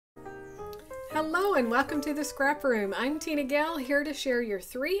Hello and welcome to the Scrap Room. I'm Tina Gale, here to share your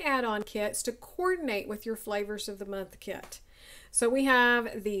 3 add-on kits to coordinate with your Flavors of the Month kit. So we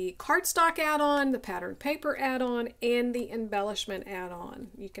have the cardstock add-on, the patterned paper add-on, and the embellishment add-on.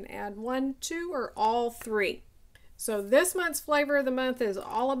 You can add 1, 2, or all 3. So this month's Flavor of the Month is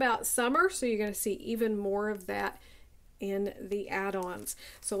all about summer, so you're going to see even more of that in the add-ons.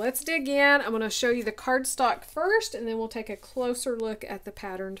 So let's dig in. I'm going to show you the cardstock first, and then we'll take a closer look at the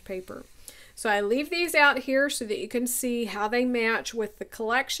patterned paper. So I leave these out here so that you can see how they match with the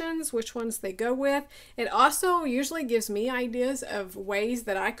collections, which ones they go with. It also usually gives me ideas of ways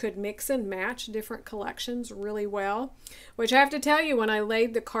that I could mix and match different collections really well, which I have to tell you, when I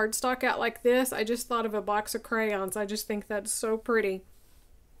laid the cardstock out like this, I just thought of a box of crayons. I just think that's so pretty.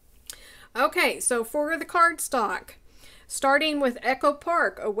 Okay, so for the cardstock, starting with Echo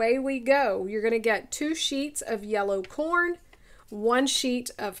Park, away we go. You're going to get 2 sheets of yellow corn, 1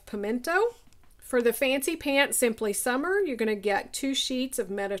 sheet of pimento. For the Fancy Pants Simply Summer, you're going to get 2 sheets of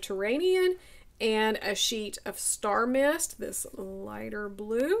Mediterranean and a sheet of Star Mist, this lighter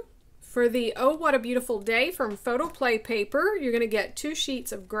blue. For the Oh What a Beautiful Day from Photo Play Paper, you're going to get 2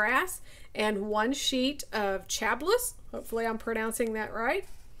 sheets of Grass and 1 sheet of Chablis. Hopefully I'm pronouncing that right.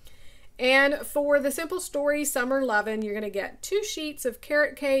 And for the Simple Story Summer Lovin', you're going to get 2 sheets of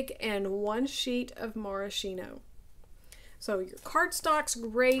Carrot Cake and 1 sheet of Maraschino. So your cardstock's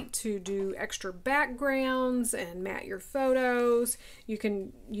great to do extra backgrounds and mat your photos. You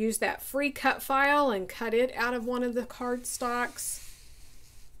can use that free cut file and cut it out of one of the cardstocks.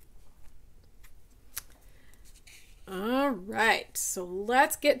 All right, so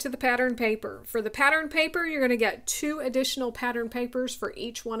let's get to the pattern paper. For the pattern paper, you're going to get 2 additional pattern papers for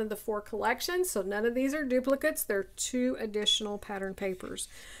each one of the 4 collections. So none of these are duplicates. They're 2 additional pattern papers.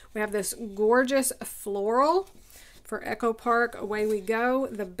 We have this gorgeous floral. For Echo Park, away we go.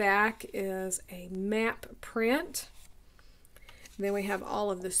 The back is a map print. Then we have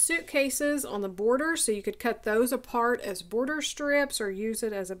all of the suitcases on the border, so you could cut those apart as border strips or use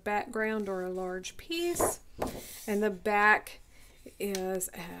it as a background or a large piece. And the back is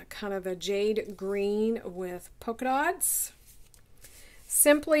kind of a jade green with polka dots.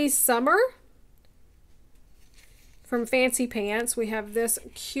 Simply Summer. From Fancy Pants, we have this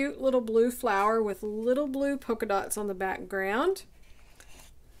cute little blue flower with little blue polka dots on the background.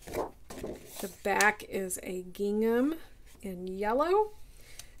 The back is a gingham in yellow.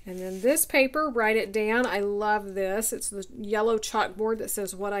 And then this paper, write it down. I love this. It's the yellow chalkboard that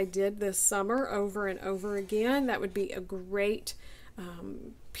says what I did this summer over and over again. That would be a great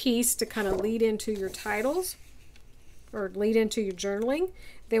piece to kind of lead into your titles or lead into your journaling.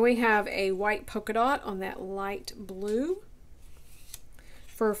 Then we have a white polka dot on that light blue.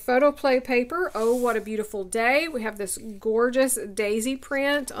 For Photo Play Paper, Oh What a Beautiful Day, we have this gorgeous daisy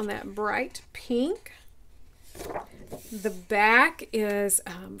print on that bright pink. The back is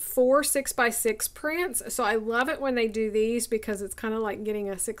 4 6x6 prints. So I love it when they do these because it's kind of like getting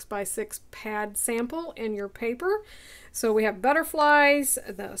a 6x6 pad sample in your paper. So we have butterflies,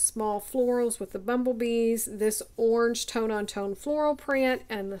 the small florals with the bumblebees, this orange tone-on-tone floral print,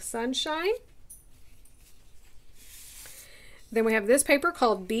 and the sunshine. Then we have this paper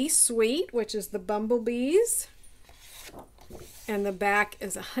called Be Sweet, which is the bumblebees. And the back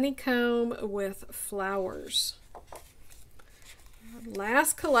is a honeycomb with flowers.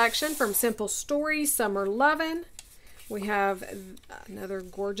 Last collection from Simple Story, Summer Lovin'. We have another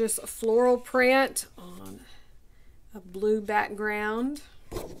gorgeous floral print on a blue background.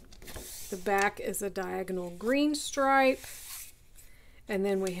 The back is a diagonal green stripe. And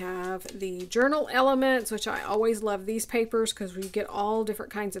then we have the journal elements, which I always love these papers because we get all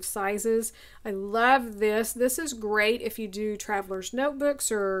different kinds of sizes. I love this. This is great if you do traveler's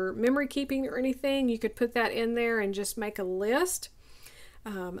notebooks or memory keeping or anything. You could put that in there and just make a list.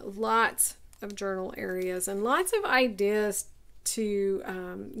 Lots of journal areas and lots of ideas to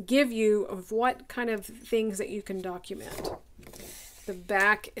give you of what kind of things that you can document. The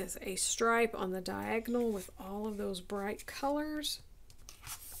back is a stripe on the diagonal with all of those bright colors.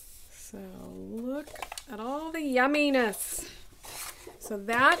 So look at all the yumminess. So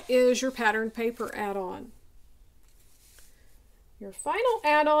that is your pattern paper add-on. Your final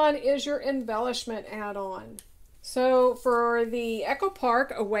add-on is your embellishment add-on. So for the Echo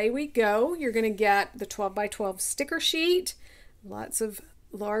Park, away we go. You're going to get the 12x12 sticker sheet, lots of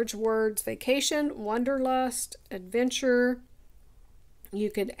large words, vacation, wanderlust, adventure. You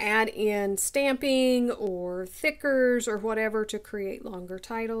could add in stamping or thickers or whatever to create longer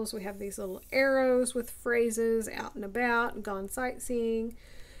titles. We have these little arrows with phrases, out and about, gone sightseeing,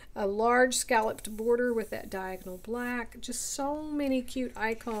 a large scalloped border with that diagonal black, just so many cute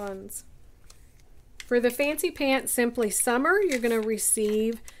icons. For the Fancy Pants Simply Summer, you're going to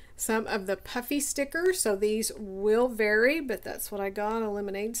receive some of the puffy stickers. So these will vary, but that's what I got. A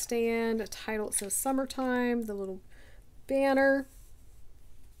lemonade stand, a title, it says summertime, the little banner.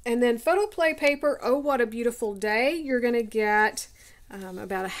 And then photo play paper, Oh What a Beautiful Day. You're going to get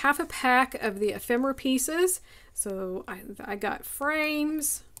about a half a pack of the ephemera pieces. So I got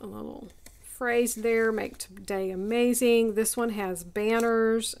frames, a little phrase there, make today amazing. This one has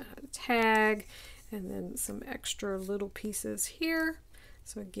banners, a tag, and then some extra little pieces here.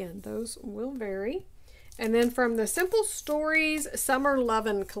 So again, those will vary. And then from the Simple Stories Summer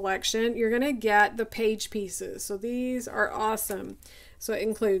Lovin' collection, you're going to get the page pieces. So these are awesome. So it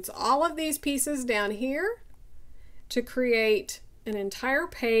includes all of these pieces down here to create an entire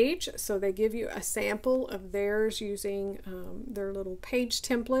page. So they give you a sample of theirs using their little page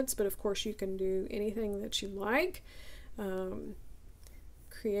templates, but of course you can do anything that you like.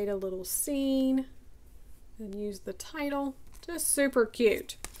 Create a little scene and use the title. Just super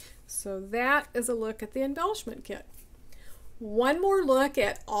cute. So that is a look at the embellishment kit. One more look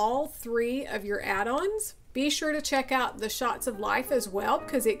at all 3 of your add-ons. Be sure to check out the Shots of Life as well,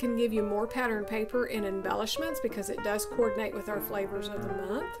 because it can give you more pattern paper and embellishments because it does coordinate with our flavors of the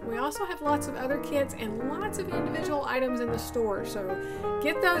month. We also have lots of other kits and lots of individual items in the store. So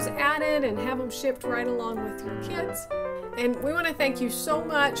get those added and have them shipped right along with your kits. And we want to thank you so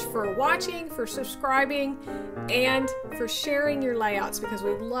much for watching, for subscribing, and for sharing your layouts, because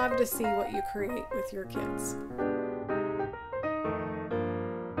we'd love to see what you create with your kits.